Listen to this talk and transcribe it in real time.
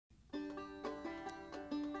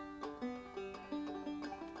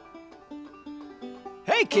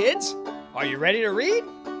Hey kids, are you ready to read?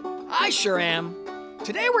 I sure am.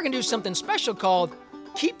 Today we're gonna do something special called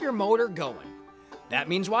Keep Your Motor Going. That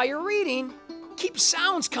means while you're reading, keep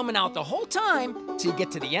sounds coming out the whole time till you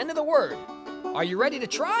get to the end of the word. Are you ready to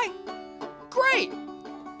try? Great!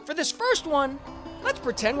 For this first one, let's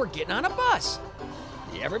pretend we're getting on a bus.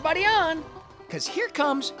 Everybody on, because here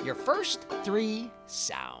comes your first three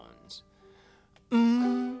sounds.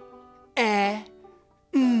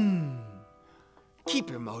 Keep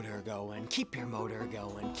your motor going, keep your motor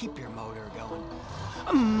going, keep your motor going.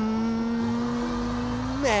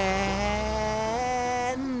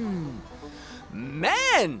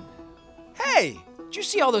 Men! Hey, did you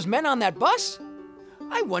see all those men on that bus?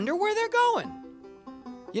 I wonder where they're going.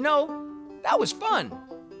 You know, that was fun.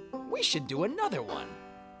 We should do another one.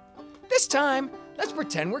 This time, let's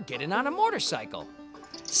pretend we're getting on a motorcycle.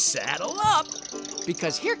 Saddle up,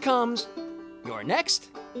 because here comes your next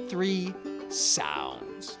three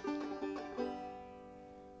sounds.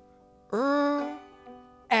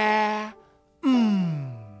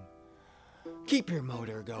 Keep your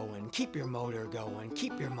motor going, keep your motor going,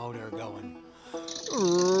 keep your motor going.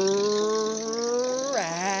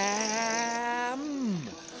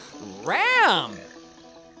 Ram!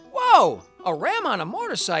 Whoa, a ram on a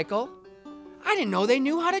motorcycle? I didn't know they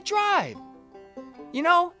knew how to drive. You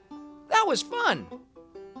know, that was fun.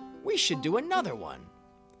 We should do another one.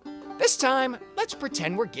 This time, let's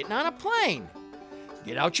pretend we're getting on a plane.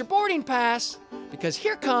 Get out your boarding pass, because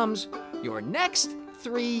here comes your next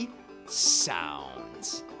three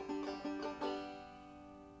sounds.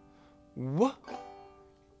 W-I-G.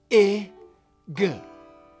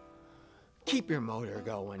 Keep your motor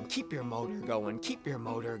going, keep your motor going, keep your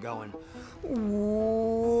motor going.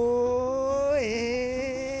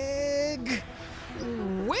 Wig.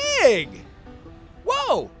 Wig!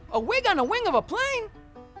 Whoa, a wig on a wing of a plane?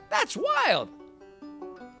 That's wild.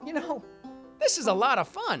 You know, this is a lot of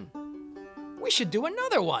fun. We should do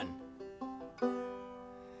another one.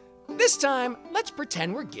 This time, let's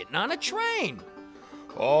pretend we're getting on a train.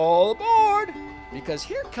 All aboard, because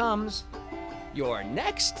here comes your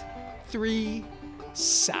next three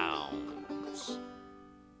sounds.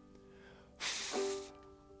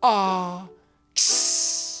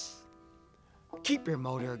 F-A-X. Keep your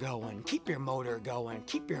motor going, keep your motor going,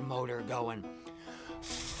 keep your motor going.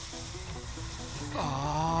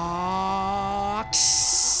 Fox.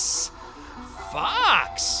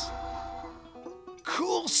 Fox.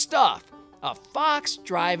 Cool stuff. A fox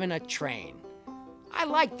driving a train. I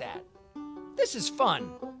like that. This is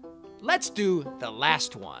fun. Let's do the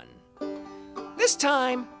last one. This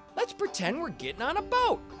time, let's pretend we're getting on a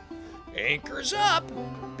boat. Anchors up,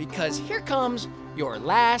 because here comes your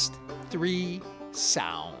last three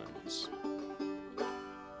sounds.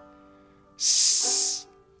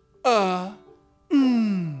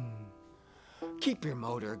 Keep your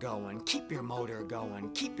motor going, keep your motor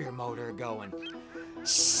going, keep your motor going.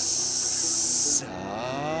 Sun.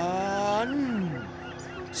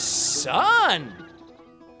 Sun.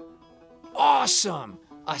 Awesome!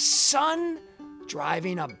 A sun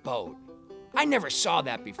driving a boat. I never saw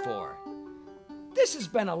that before. This has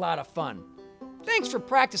been a lot of fun. Thanks for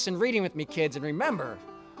practicing reading with me, kids, and remember,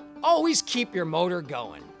 always keep your motor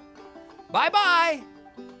going. Bye-bye.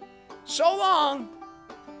 So long.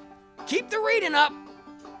 Keep the reading up.